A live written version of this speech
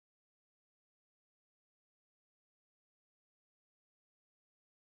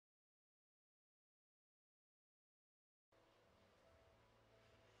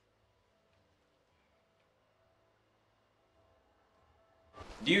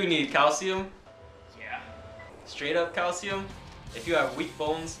Do you need calcium? Yeah. Straight up calcium? If you have weak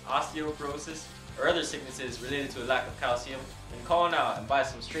bones, osteoporosis, or other sicknesses related to a lack of calcium, then call now and buy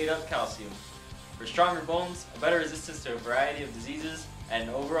some straight up calcium. For stronger bones, a better resistance to a variety of diseases, and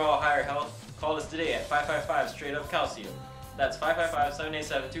overall higher health, call us today at 555 straight up calcium. That's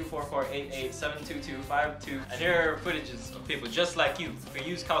 555-787-244-88-72252, and here are footages of people just like you who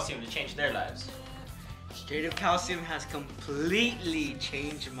use calcium to change their lives. Straight up calcium has completely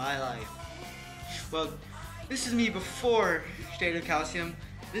changed my life. Well, this is me before straight up calcium.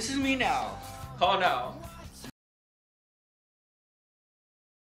 This is me now. Call now.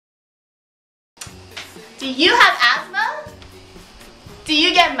 Do you have asthma? Do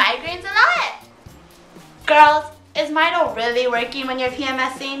you get migraines a lot? Girls, is Mito really working when you're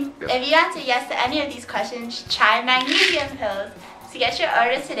PMSing? If you answer yes to any of these questions, try magnesium pills. To get your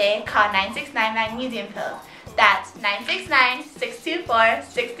order today, call 969 Magnesium Pills. That's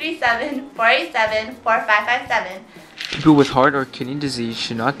 969-624-637-487-4557. People with heart or kidney disease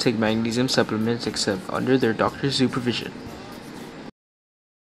should not take magnesium supplements except under their doctor's supervision.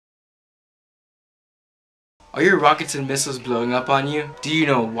 Are your rockets and missiles blowing up on you? Do you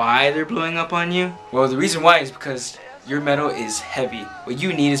know why they're blowing up on you? Well, the reason why is because your metal is heavy. What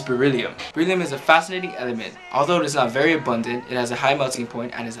you need is beryllium. Beryllium is a fascinating element. Although it is not very abundant, it has a high melting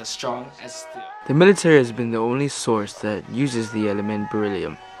point and is as strong as steel. The military has been the only source that uses the element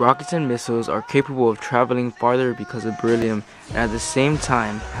beryllium. Rockets and missiles are capable of traveling farther because of beryllium and at the same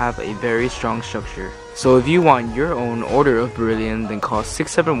time have a very strong structure. So if you want your own order of beryllium, then call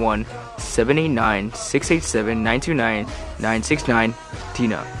 671-789-687-929-969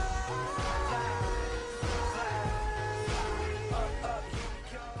 TINA.